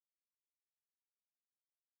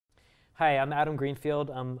Hi, I'm Adam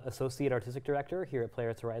Greenfield. I'm Associate Artistic Director here at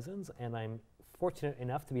Playwrights Horizons, and I'm fortunate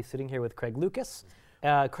enough to be sitting here with Craig Lucas.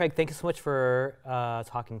 Craig, thank you so much for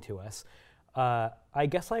talking to us. I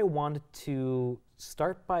guess I wanted to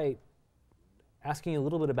start by asking you a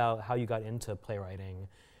little bit about how you got into playwriting.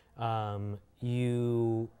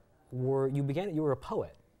 You were a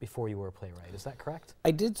poet before you were a playwright. Is that correct?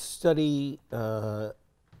 I did study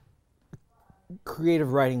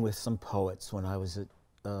creative writing with some poets when I was at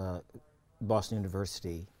Boston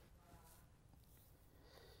University.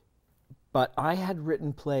 But I had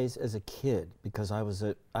written plays as a kid because I was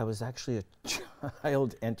actually a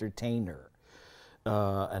child entertainer,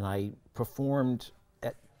 and I performed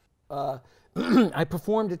at I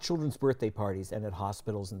performed at children's birthday parties and at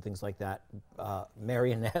hospitals and things like that,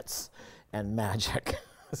 marionettes and magic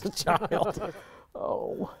as a child.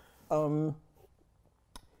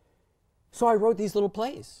 So I wrote these little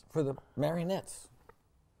plays for the marionettes,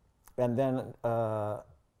 and then I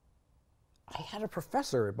had a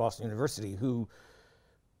professor at Boston University who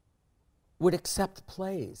would accept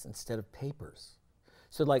plays instead of papers.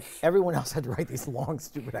 So like everyone else had to write these long,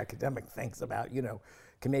 stupid academic things about,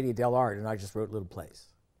 Commedia dell'arte, and I just wrote little plays.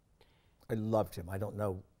 I loved him. I don't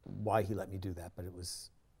know why he let me do that, but it was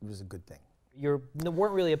a good thing. You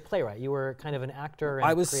weren't really a playwright. You were kind of an actor and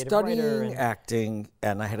I was creative writer. studying acting,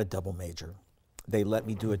 and I had a double major. They let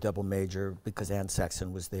me do a double major because Anne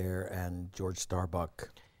Sexton was there, and George Starbuck,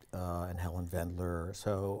 and Helen Vendler.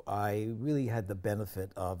 So I really had the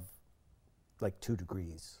benefit of like 2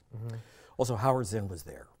 degrees. Mm-hmm. Also, Howard Zinn was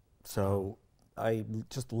there. So I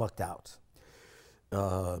just lucked out.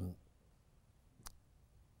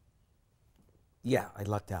 Yeah, I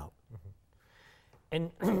lucked out. Mm-hmm.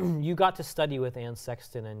 And you got to study with Anne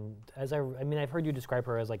Sexton, and I've heard you describe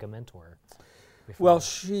her as like a mentor before. Well,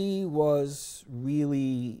 she was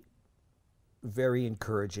really very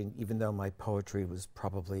encouraging, even though my poetry was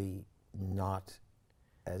probably not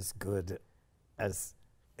as good as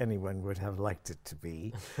anyone would have liked it to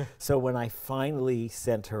be. So when I finally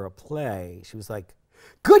sent her a play, she was like,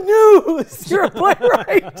 "Good news! You're a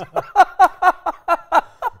playwright!"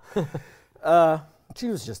 She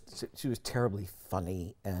was terribly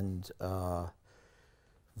funny and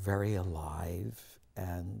very alive,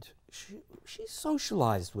 and she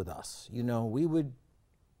socialized with us. We would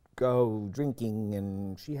go drinking,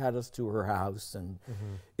 and she had us to her house, and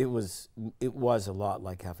it was a lot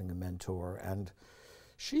like having a mentor. And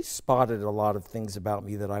she spotted a lot of things about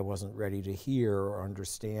me that I wasn't ready to hear or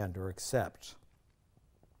understand or accept.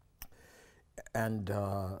 And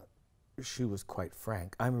she was quite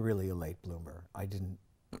frank. I'm really a late bloomer. I didn't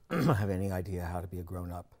have any idea how to be a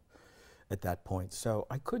grown-up at that point. So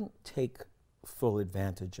I couldn't take full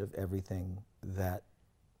advantage of everything that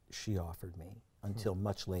she offered me until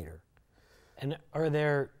much later. And are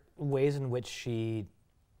there ways in which she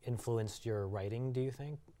influenced your writing, do you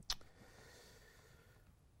think?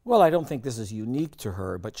 Well, I don't think this is unique to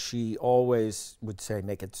her, but she always would say,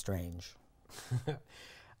 "Make it strange."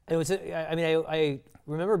 I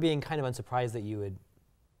remember being kind of unsurprised that you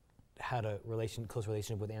had a close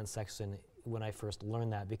relationship with Anne Sexton when I first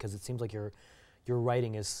learned that, because it seems like your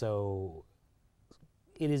writing is so,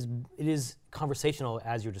 it is conversational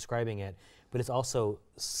as you're describing it, but it's also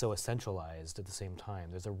so essentialized at the same time.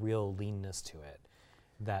 There's a real leanness to it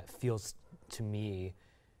that feels to me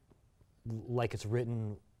like it's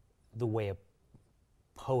written the way a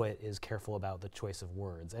poet is careful about the choice of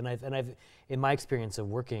words. And I've in my experience of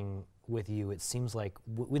working with you, it seems like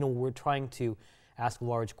we're trying to ask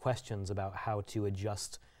large questions about how to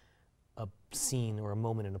adjust a scene or a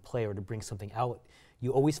moment in a play or to bring something out.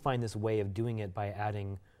 You always find this way of doing it by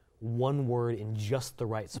adding one word in just the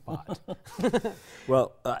right spot.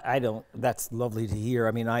 Well, I don't. That's lovely to hear.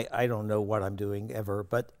 I mean, I don't know what I'm doing ever,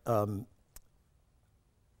 but I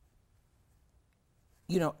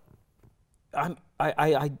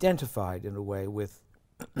identified in a way with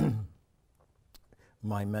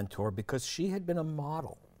my mentor because she had been a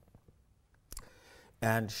model,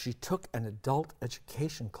 and she took an adult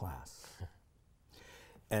education class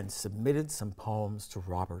and submitted some poems to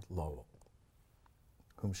Robert Lowell,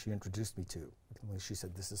 whom she introduced me to. She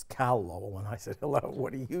said, "This is Cal Lowell," and I said, "Hello,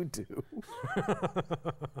 what do you do?"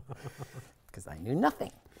 Because I knew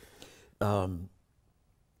nothing.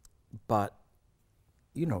 But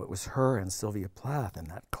it was her and Sylvia Plath in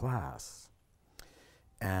that class.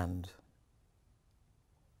 And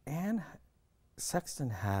Anne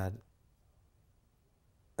Sexton had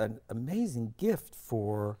an amazing gift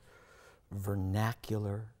for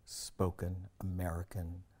vernacular spoken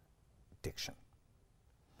American diction.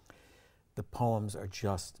 The poems are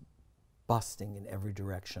just busting in every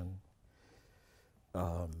direction.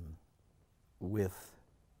 with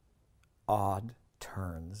odd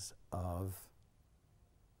turns of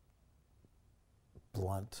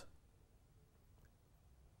blunt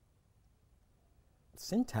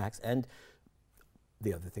syntax. And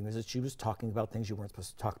the other thing is that she was talking about things you weren't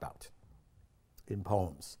supposed to talk about in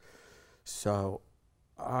poems. So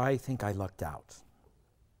I think I lucked out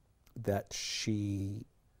that she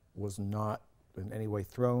was not in any way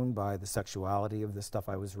thrown by the sexuality of the stuff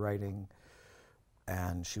I was writing,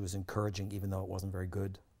 and she was encouraging even though it wasn't very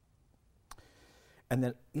good. And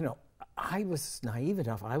then, you know, I was naive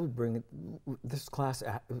enough, I would bring this class,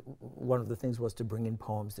 one of the things was to bring in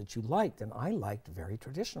poems that you liked, and I liked very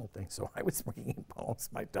traditional things, so I was bringing in poems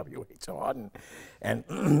by W.H. Auden and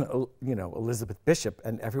you know, Elizabeth Bishop,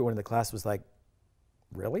 and everyone in the class was like,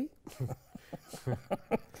 really?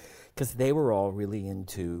 Because they were all really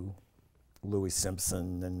into Louis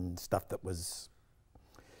Simpson and stuff that was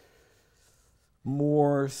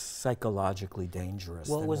more psychologically dangerous.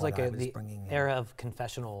 Well, it than was what like I a, was the bringing in. era of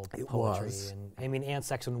confessional It poetry, was. and I mean, Anne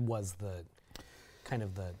Sexton was the kind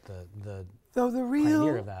of the Though the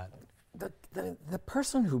pioneer real, of that. the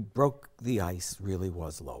person who broke the ice really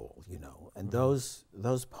was Lowell, you know, and those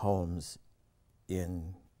poems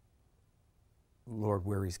in Lord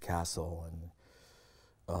Weary's Castle, and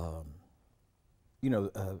you know,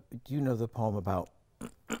 do you know the poem about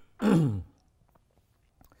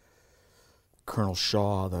Colonel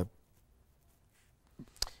Shaw, the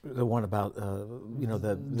one about you know,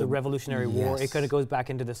 The Revolutionary War. It yes. kind of goes back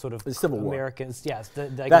into this sort of The Civil War. Americans, yes, the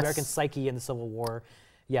That's- American psyche in the Civil War.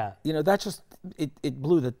 Yeah, You know, that just it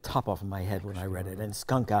blew the top off of my head when I read it. And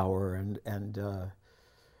Skunk Hour and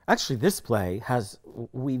actually this play has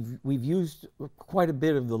we've used quite a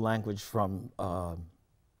bit of the language from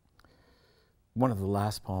one of the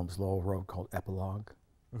last poems Lowell wrote called Epilogue,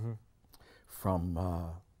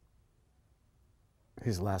 from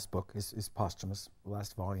his last book, his posthumous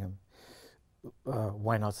last volume.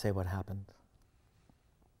 Why not say what happened?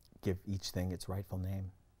 Give each thing its rightful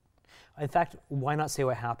name. in fact, Why Not Say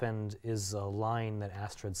What Happened is a line that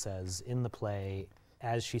Astrid says in the play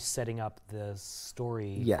as she's setting up the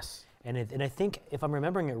story. Yes. And I think, if I'm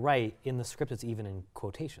remembering it right, in the script it's even in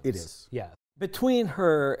quotations. It is. Yeah. Between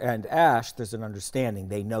her and Ash, there's an understanding.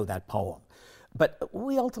 They know that poem. But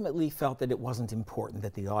we ultimately felt that it wasn't important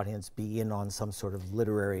that the audience be in on some sort of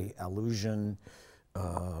literary allusion.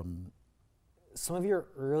 Some of your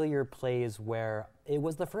earlier plays where it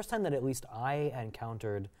was the first time that at least I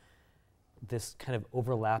encountered this kind of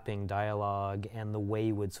overlapping dialogue and the way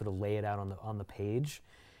you would sort of lay it out on the page.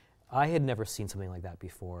 I had never seen something like that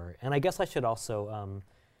before. And I guess I should also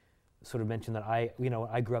sort of mention that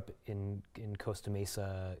I grew up in Costa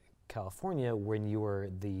Mesa, California, when you were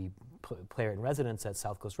the player in residence at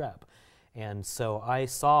South Coast Rep. And so I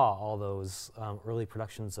saw all those early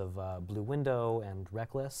productions of Blue Window and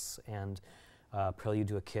Reckless and Prelude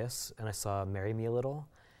to a Kiss, and I saw Marry Me a Little.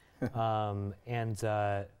 I think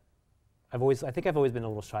I've always been a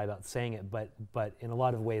little shy about saying it, but in a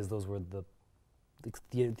lot of ways those were the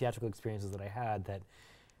theatrical experiences that I had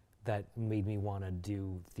that made me want to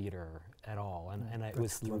do theater at all. And it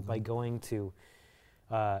was by going to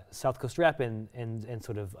South Coast Rep and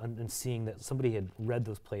sort of and seeing that somebody had read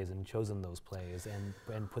those plays and chosen those plays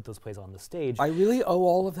and put those plays on the stage. I really owe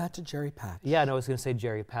all of that to Jerry Patch. Yeah, no, I was going to say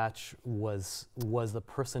Jerry Patch was the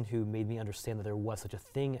person who made me understand that there was such a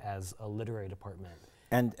thing as a literary department.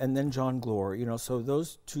 And then John Glore, you know, so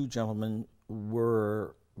those two gentlemen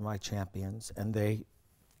were my champions, and they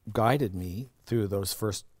guided me through those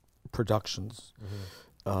first productions.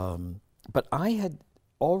 But I had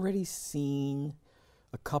already seen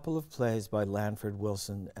a couple of plays by Lanford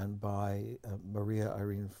Wilson and by Maria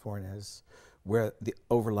Irene Fornes, where the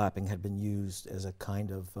overlapping had been used as a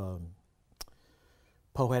kind of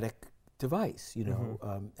poetic device, you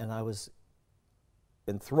know, and I was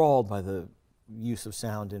enthralled by the use of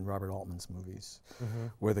sound in Robert Altman's movies,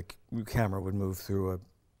 where the camera would move through a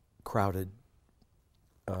crowded,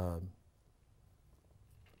 you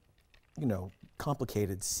know,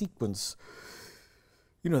 complicated sequence.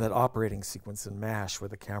 You know, that operating sequence in MASH where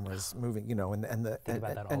the camera's moving, you know, and the... Think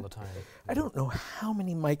about that all the time. I don't know how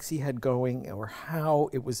many mics he had going or how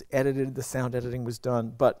it was edited, the sound editing was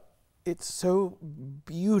done, but it's so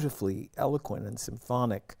beautifully eloquent and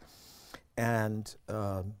symphonic. And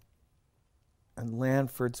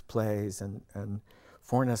Lanford's plays and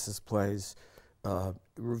Fornes's plays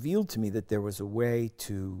revealed to me that there was a way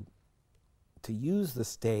to use the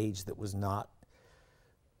stage that was not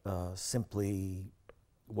simply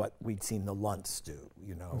what we'd seen the Luntz do,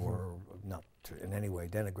 you know, or not to in any way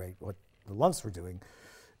denigrate what the Luntz were doing.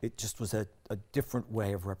 It just was a different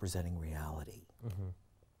way of representing reality.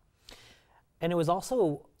 And it was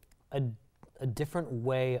also a, a different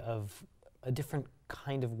way of, a different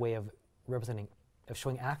kind of way of representing, of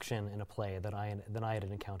showing action in a play that I had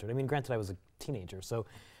encountered. I mean, granted, I was a teenager, so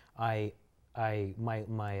my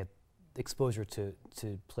exposure to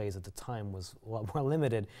plays at the time was a lot more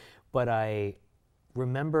limited, but I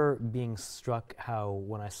remember being struck how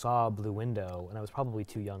when I saw Blue Window, and I was probably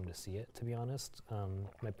too young to see it, to be honest.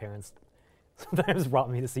 My parents sometimes brought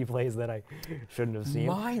me to see plays that I shouldn't have seen.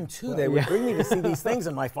 Mine too. They would bring me to see these things,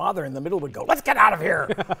 and my father in the middle would go, "Let's get out of here."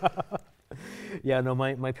 Yeah, no,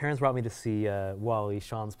 my parents brought me to see Wally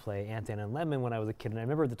Shawn's play Aunt Anne and Lemon when I was a kid, and I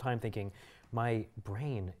remember at the time thinking, my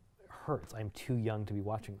brain hurts. I'm too young to be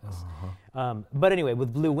watching this. But anyway,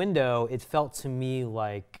 with Blue Window, it felt to me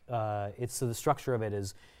like so the structure of it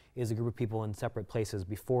is a group of people in separate places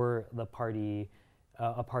before the party,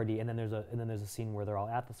 a party, and then there's a scene where they're all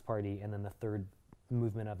at this party, and then the third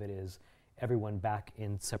movement of it is everyone back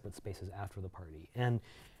in separate spaces after the party, and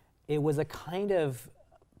it was a kind of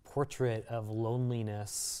portrait of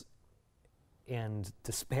loneliness and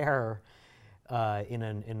despair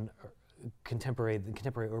in contemporary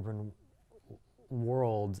urban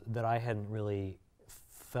world that I hadn't really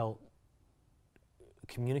felt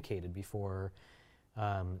communicated before,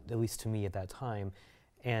 at least to me at that time.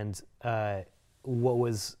 And what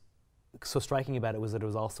was so striking about it was that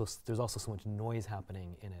there's also so much noise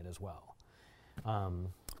happening in it as well.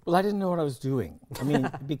 Well, I didn't know what I was doing. I mean,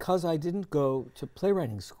 because I didn't go to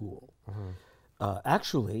playwriting school.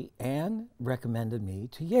 Actually, Anne recommended me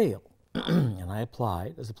to Yale, and I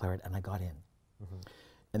applied as a playwright, and I got in.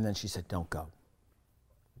 And then she said, "Don't go."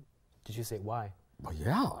 Did you say why? Well,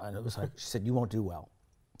 yeah, and it was like, she said, "You won't do well.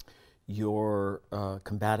 You're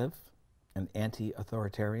combative and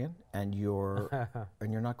anti-authoritarian, and you're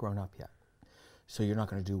not grown up yet. So you're not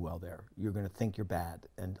going to do well there. You're going to think you're bad,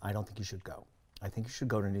 and I don't think you should go. I think you should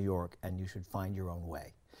go to New York, and you should find your own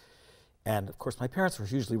way." And of course, my parents were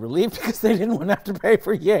hugely relieved because they didn't want to have to pay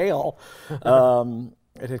for Yale.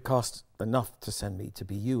 It had cost enough to send me to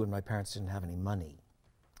BU, and my parents didn't have any money.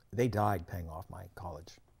 They died paying off my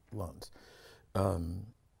college loans, and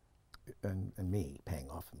me paying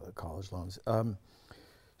off the college loans.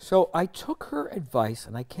 So I took her advice,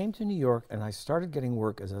 and I came to New York, and I started getting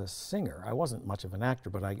work as a singer. I wasn't much of an actor,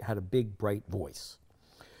 but I had a big, bright voice.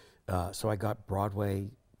 So I got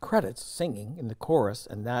Broadway credits singing in the chorus,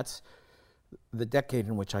 and that's the decade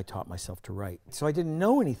in which I taught myself to write. So I didn't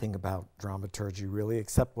know anything about dramaturgy, really,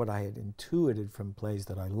 except what I had intuited from plays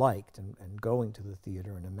that I liked, and going to the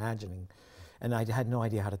theater and imagining. And I had no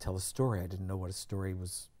idea how to tell a story. I didn't know what a story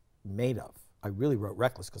was made of. I really wrote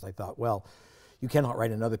Reckless because I thought, well, you cannot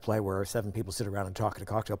write another play where 7 people sit around and talk at a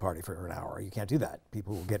cocktail party for an hour. You can't do that.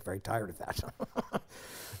 People will get very tired of that.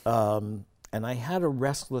 And I had a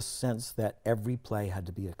restless sense that every play had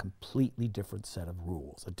to be a completely different set of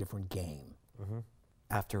rules, a different game.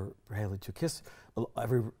 After Prelude to a Kiss,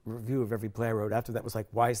 every review of every play I wrote after that was like,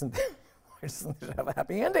 why doesn't it have a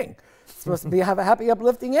happy ending? It's supposed to have a happy,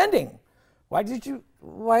 uplifting ending. Why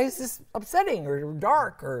is this upsetting or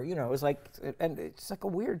dark, or, it was like, and it's like a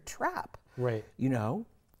weird trap. Right.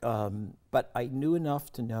 But I knew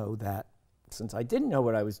enough to know that since I didn't know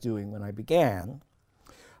what I was doing when I began,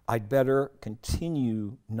 I'd better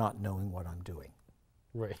continue not knowing what I'm doing.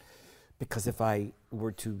 Right. Because if I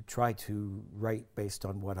were to try to write based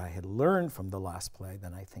on what I had learned from the last play,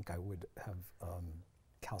 then I think I would have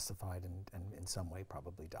calcified and in some way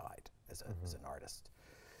probably died as an artist.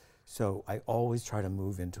 So I always try to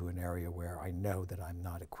move into an area where I know that I'm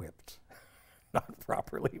not equipped, not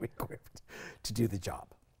properly equipped to do the job.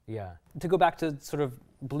 Yeah. To go back to sort of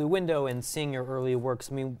Blue Window and seeing your early works,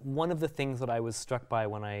 I mean, one of the things that I was struck by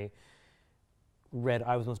when I read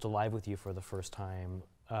I Was Most Alive with You for the first time,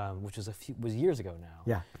 which was years ago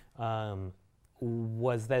now,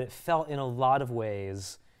 was that it felt in a lot of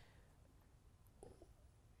ways,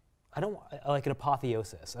 like an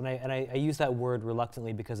apotheosis, and I use that word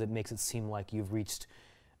reluctantly because it makes it seem like you've reached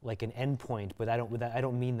like an end point, but I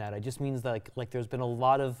don't mean that. It just means that like there's been a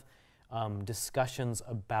lot of discussions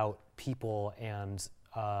about people and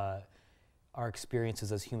our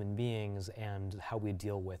experiences as human beings and how we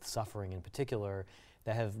deal with suffering in particular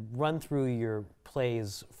that have run through your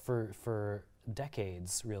plays for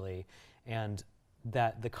decades, really, and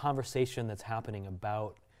that the conversation that's happening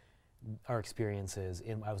about our experiences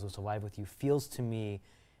in I Was Most Alive with You feels to me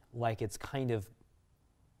like it's kind of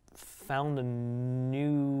found a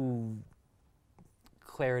new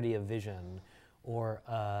clarity of vision, or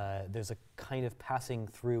there's a kind of passing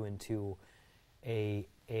through into a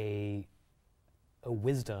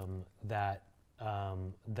wisdom that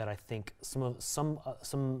I think some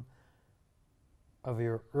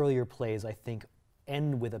your earlier plays, I think,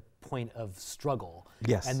 end with a point of struggle.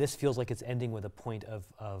 Yes. And this feels like it's ending with a point of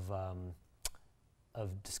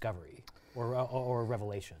discovery or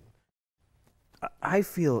revelation. I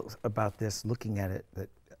feel about this, looking at it, that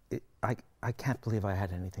I can't believe I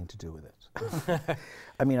had anything to do with it.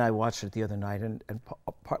 I mean, I watched it the other night, and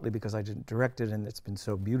partly because I didn't direct it, and it's been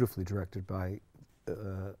so beautifully directed by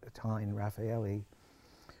Tyne Raffaelli.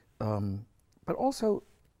 But also,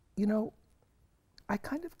 you know, I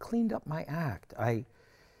kind of cleaned up my act. I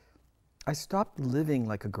stopped living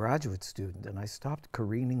like a graduate student, and I stopped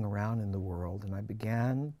careening around in the world, and I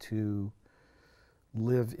began to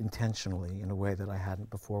live intentionally in a way that I hadn't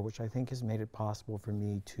before, which I think has made it possible for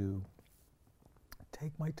me to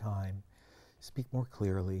take my time, speak more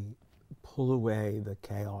clearly, pull away the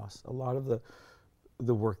chaos. A lot of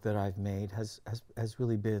the work that I've made has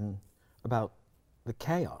really been about the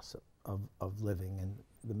chaos of living and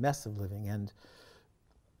the mess of living, and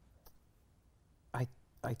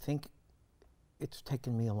I think it's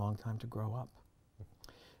taken me a long time to grow up,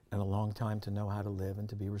 and a long time to know how to live and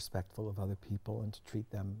to be respectful of other people and to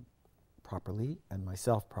treat them properly and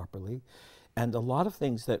myself properly. And a lot of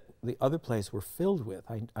things that the other plays were filled with.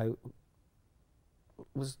 I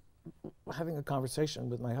was having a conversation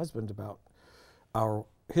with my husband about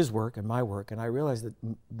his work and my work, and I realized that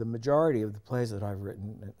the majority of the plays that I've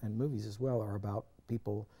written, and movies as well, are about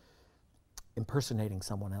people impersonating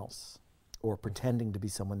someone else or pretending to be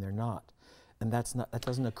someone they're not. And that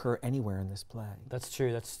doesn't occur anywhere in this play. That's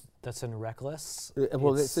true. That's in Reckless.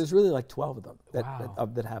 Well, there's really like 12 of them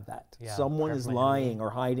that have that. Yeah, someone is lying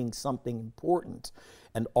or hiding something important,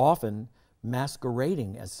 and often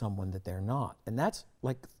masquerading as someone that they're not. And that's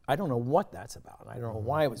like, I don't know what that's about. I don't know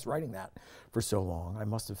why I was writing that for so long. I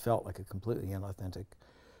must have felt like a completely inauthentic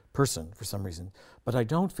person for some reason. But I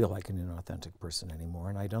don't feel like an inauthentic person anymore,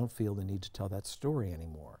 and I don't feel the need to tell that story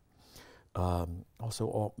anymore.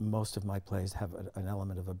 Also, most of my plays have an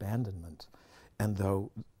element of abandonment. And though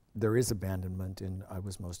there is abandonment in I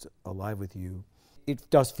Was Most Alive With You, it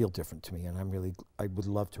does feel different to me, and I would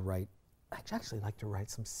love to write, I'd actually like to write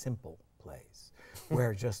some simple plays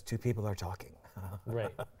where just two people are talking.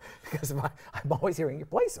 Right. Because I'm always hearing your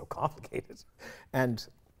play so complicated. And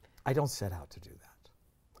I don't set out to do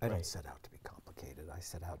that. I don't set out to be complicated. I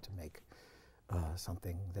set out to make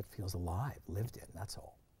something that feels alive, lived in, that's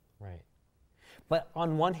all. Right. But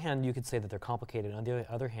on one hand, you could say that they're complicated. On the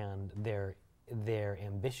other hand, they're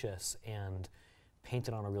ambitious and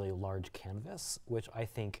painted on a really large canvas, which I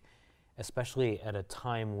think, especially at a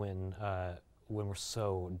time when we're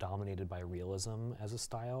so dominated by realism as a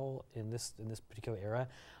style in this particular era,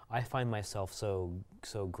 I find myself so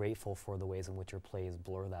grateful for the ways in which your plays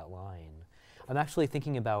blur that line. I'm actually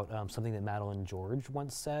thinking about something that Madeline George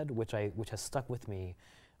once said, which has stuck with me.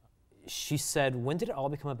 She said, when did it all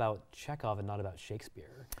become about Chekhov and not about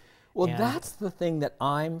Shakespeare? Well, that's the thing that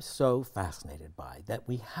I'm so fascinated by, that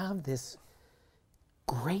we have this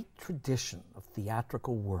great tradition of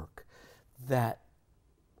theatrical work that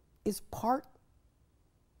is part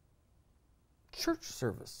church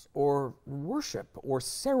service or worship or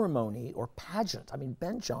ceremony or pageant. I mean,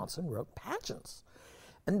 Ben Jonson wrote pageants,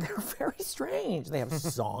 and they're very strange. They have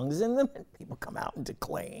songs in them, and people come out and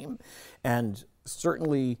declaim, and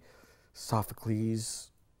certainly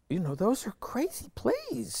Sophocles, you know, those are crazy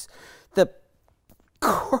plays. The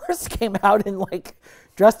chorus came out in like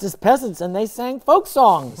dressed as peasants, and they sang folk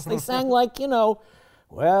songs. They sang like, you know,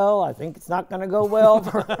 well, I think it's not going to go well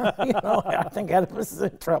for, you know, I think Oedipus is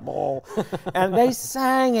in trouble. And they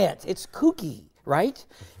sang it. It's kooky, right?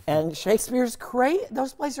 And Shakespeare's crazy.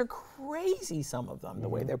 Those plays are crazy, some of them, the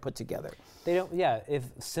way they're put together. They don't, if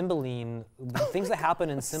Cymbeline, the things that happen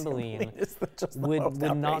in Cymbeline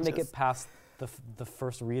would not make it past the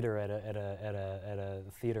first reader at a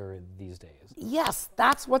theater these days. Yes,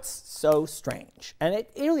 that's what's so strange. And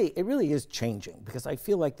it really is changing, because I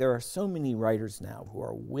feel like there are so many writers now who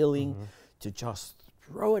are willing to just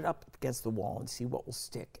throw it up against the wall and see what will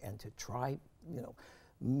stick, and to try, you know,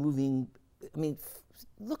 moving. I mean,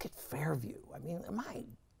 look at Fairview. I mean, my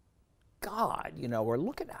God, you know, we're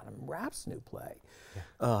looking at him, Rapp's new play.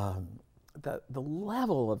 Yeah. The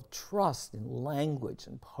level of trust in language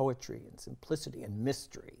and poetry and simplicity and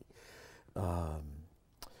mystery.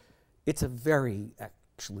 It's a very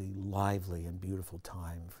actually lively and beautiful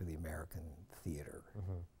time for the American theater.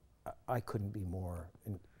 I couldn't be more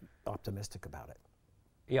optimistic about it.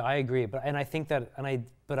 Yeah, I agree. But I think that,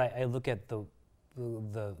 I look at the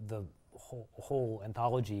whole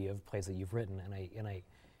anthology of plays that you've written, and I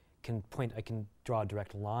can draw a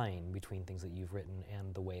direct line between things that you've written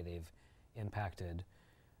and the way they've impacted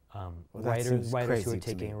writers who are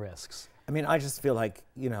taking risks. I mean, I just feel like,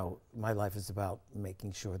 my life is about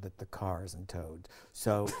making sure that the car isn't towed.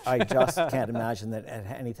 So I just can't imagine that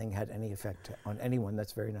anything had any effect on anyone.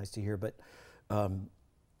 That's very nice to hear. But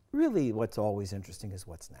really, what's always interesting is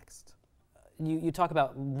what's next. You talk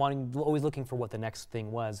about always looking for what the next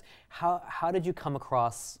thing was. How did you come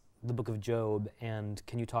across the Book of Job, and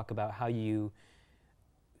can you talk about how you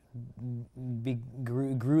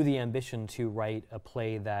grew the ambition to write a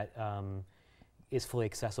play that is fully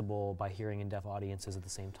accessible by hearing and deaf audiences at the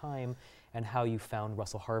same time, and how you found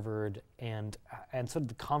Russell Harvard and sort of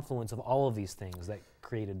the confluence of all of these things that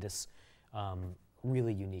created this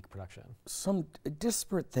really unique production? Some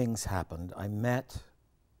disparate things happened. I met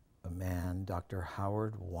a man, Dr.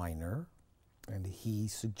 Howard Weiner, and he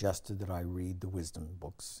suggested that I read the wisdom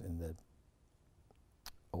books in the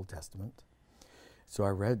Old Testament. So I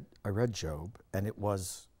read Job, and it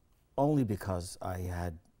was only because I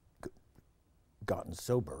had gotten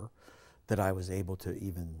sober that I was able to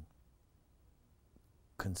even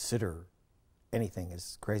consider anything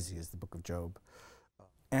as crazy as the Book of Job.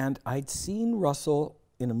 And I'd seen Russell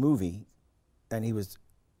in a movie, and he was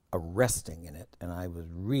arresting in it, and I was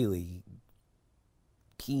really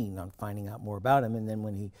keen on finding out more about him. And then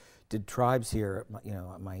when he did Tribes here,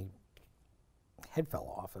 my head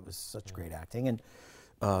fell off. It was such great acting. And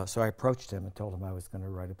so I approached him and told him I was going to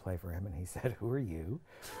write a play for him, and he said, "Who are you?"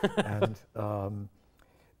 And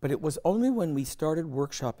but it was only when we started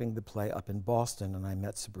workshopping the play up in Boston, and I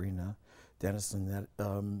met Sabrina Dennison, that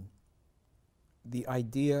the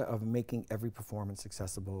idea of making every performance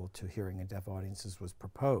accessible to hearing and deaf audiences was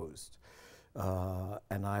proposed.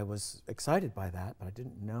 And I was excited by that, but I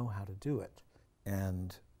didn't know how to do it.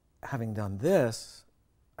 And having done this,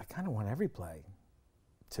 I kind of want every play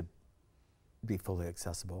to be fully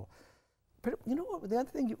accessible. But you know what, the other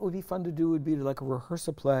thing it would be fun to do would be to like rehearse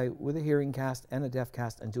a play with a hearing cast and a deaf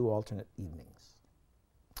cast and do alternate evenings.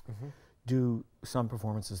 Mm-hmm. Do some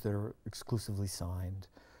performances that are exclusively signed,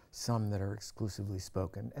 some that are exclusively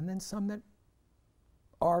spoken, and then some that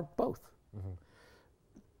are both. Mm-hmm.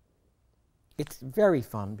 It's very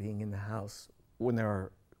fun being in the house when there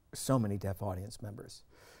are so many deaf audience members.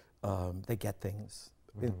 They get things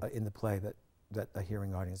in the play that a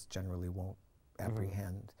hearing audience generally won't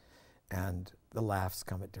apprehend. And the laughs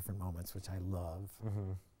come at different moments, which I love.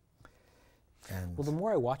 And well, the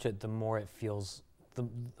more I watch it, the more it feels.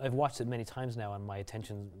 I've watched it many times now, and my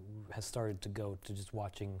attention has started to go to just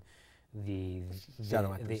watching the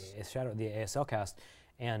ASL cast,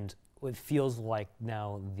 and it feels like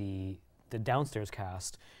now the downstairs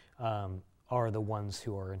cast are the ones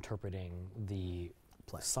who are interpreting the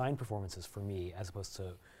signed performances for me, as opposed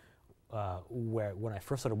to where when I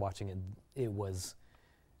first started watching it, it was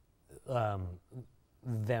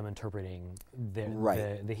them interpreting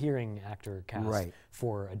the hearing actor cast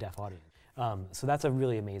for a deaf audience. So that's a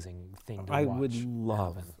really amazing thing to watch. I would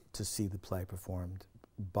love to see the play performed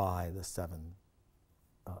by the 7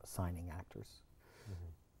 signing actors.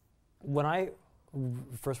 When I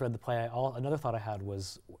first read the play, another thought I had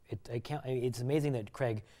was, it's amazing that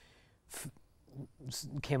Craig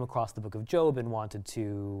came across the Book of Job and wanted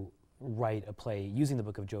to write a play using the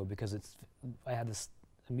Book of Job, because I had this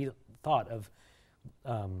immediate thought of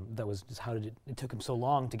that was just how did it took him so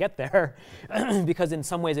long to get there, because in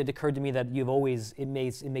some ways it occurred to me that it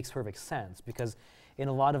makes perfect sense, because in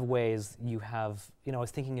a lot of ways you have, I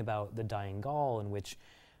was thinking about The Dying Gaul, in which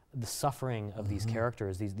the suffering of these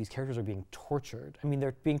characters, these characters are being tortured. I mean,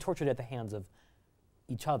 they're being tortured at the hands of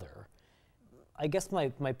each other. I guess my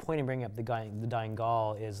point in bringing up The Dying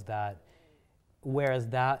Gaul is that whereas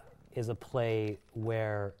that is a play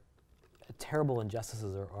where terrible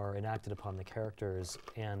injustices are enacted upon the characters,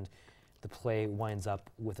 and the play winds up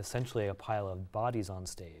with essentially a pile of bodies on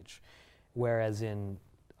stage. Whereas in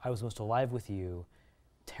I Was Most Alive with You,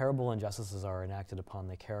 terrible injustices are enacted upon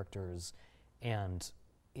the characters, and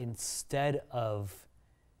instead of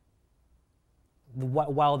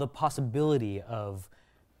while the possibility of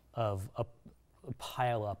a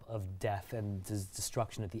pile up of death and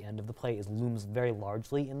destruction at the end of the play looms very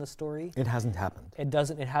largely in the story. It hasn't happened. It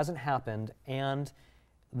hasn't happened, and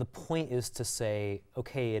the point is to say,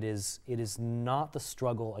 okay, it is not the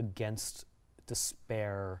struggle against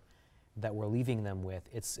despair that we're leaving them with.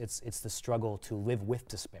 It's the struggle to live with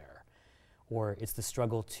despair, or it's the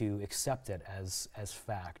struggle to accept it as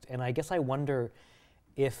fact. And I guess I wonder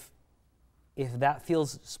if that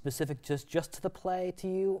feels specific just to the play to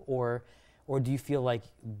you, or do you feel like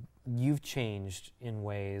you've changed in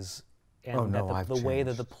ways, and that the way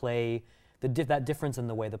that the play, that difference in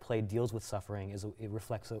the way the play deals with suffering it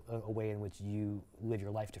reflects a way in which you live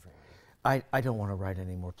your life differently? I don't want to write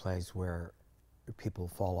any more plays where people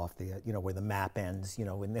fall off the, where the map ends, in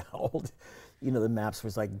the old, the maps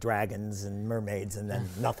was like dragons and mermaids and then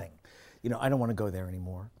nothing. I don't want to go there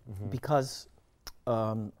anymore because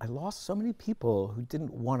I lost so many people who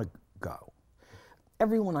didn't want to go.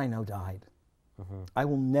 Everyone I know died. I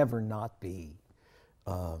will never not be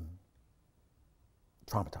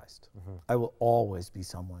traumatized. I will always be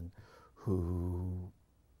someone who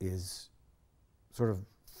is sort of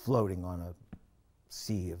floating on a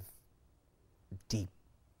sea of deep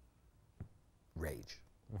rage.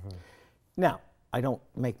 Now, I don't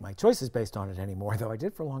make my choices based on it anymore, though I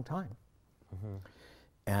did for a long time.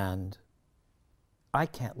 And I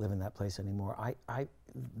can't live in that place anymore.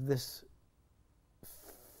 This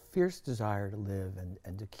fierce desire to live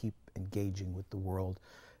and to keep engaging with the world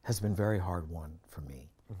has been very hard won for me.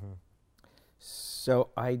 So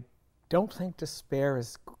I don't think despair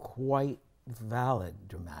is quite valid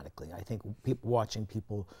dramatically. I think watching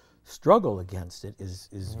people struggle against it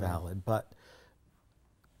is valid, but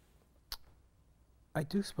I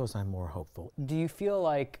do suppose I'm more hopeful. Do you feel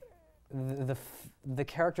like the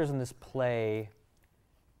characters in this play,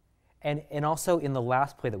 and also in the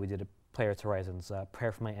last play that we did at Playwrights Horizons,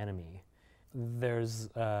 Prayer for My Enemy, there's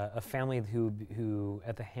a family who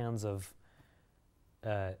at the hands of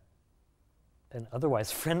an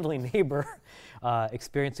otherwise friendly neighbor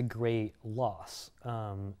experience a great loss,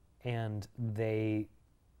 and they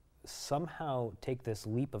somehow take this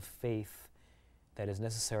leap of faith that is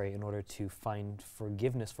necessary in order to find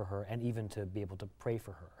forgiveness for her and even to be able to pray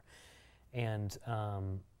for her. And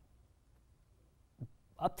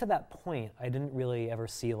up to that point, I didn't really ever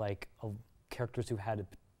see characters who had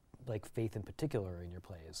faith in particular in your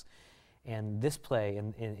plays. And this play,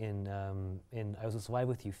 in I Was Alive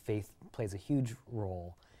With You, faith plays a huge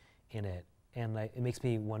role in it, and it makes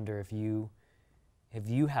me wonder if you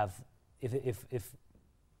have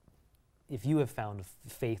found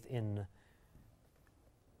faith in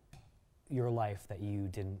your life that you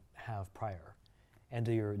didn't have prior, and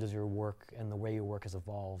does your work and the way your work has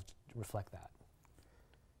evolved reflect that?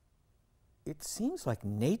 It seems like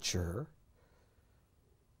nature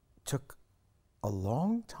took a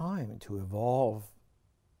long time to evolve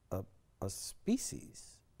a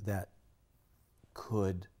species that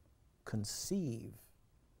could conceive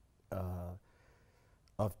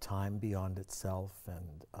of time beyond itself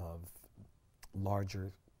and of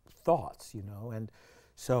larger thoughts, and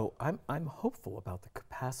so I'm hopeful about the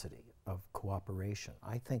capacity of cooperation.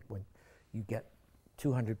 I think when you get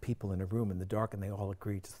 200 people in a room in the dark and they all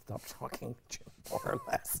agree to stop talking, more or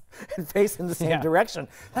less, and face in the same direction,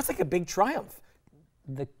 that's like a big triumph.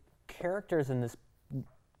 The characters in this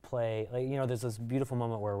play, there's this beautiful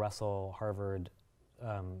moment where Russell Harvard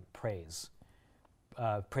prays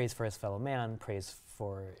for his fellow man, prays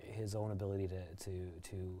for his own ability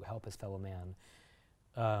to help his fellow man.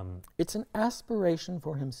 It's an aspiration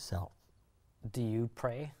for himself. Do you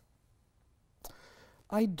pray?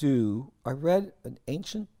 I do. I read an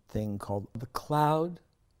ancient thing called The Cloud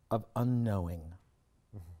of Unknowing.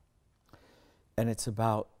 And it's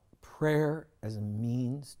about prayer as a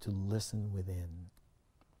means to listen within.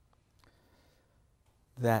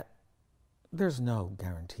 That there's no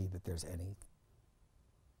guarantee that there's any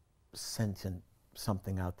sentient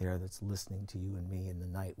something out there that's listening to you and me in the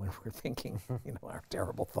night when we're thinking, our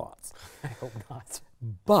terrible thoughts. I hope not.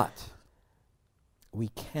 But we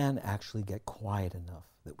can actually get quiet enough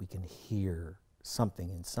that we can hear something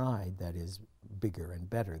inside that is bigger and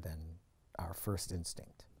better than our first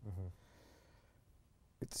instinct.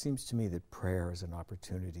 It seems to me that prayer is an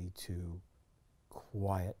opportunity to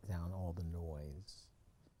quiet down all the noise.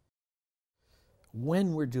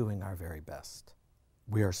 When we're doing our very best,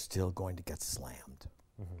 we are still going to get slammed.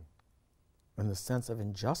 And the sense of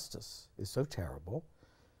injustice is so terrible.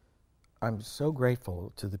 I'm so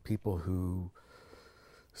grateful to the people who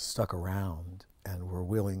stuck around and were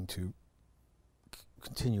willing to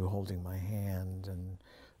continue holding my hand. And,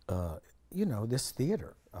 this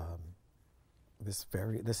theater,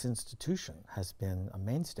 this institution has been a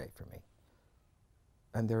mainstay for me.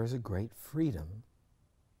 And there is a great freedom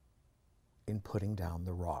in putting down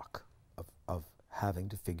the rock of having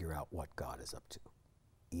to figure out what God is up to,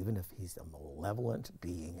 even if he's a malevolent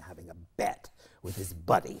being having a bet with his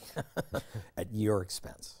buddy at your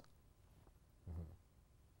expense.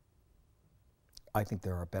 I think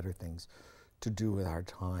there are better things to do with our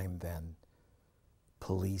time than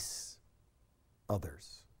police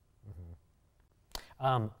others.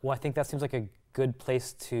 Well, I think that seems like a good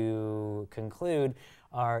place to conclude.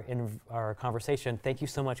 our conversation. Thank you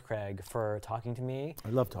so much, Craig, for talking to me. I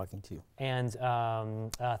love talking to you. And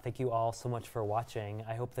thank you all so much for watching.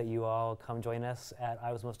 I hope that you all come join us at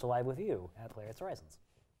I Was Most Alive with You at Playwrights Horizons.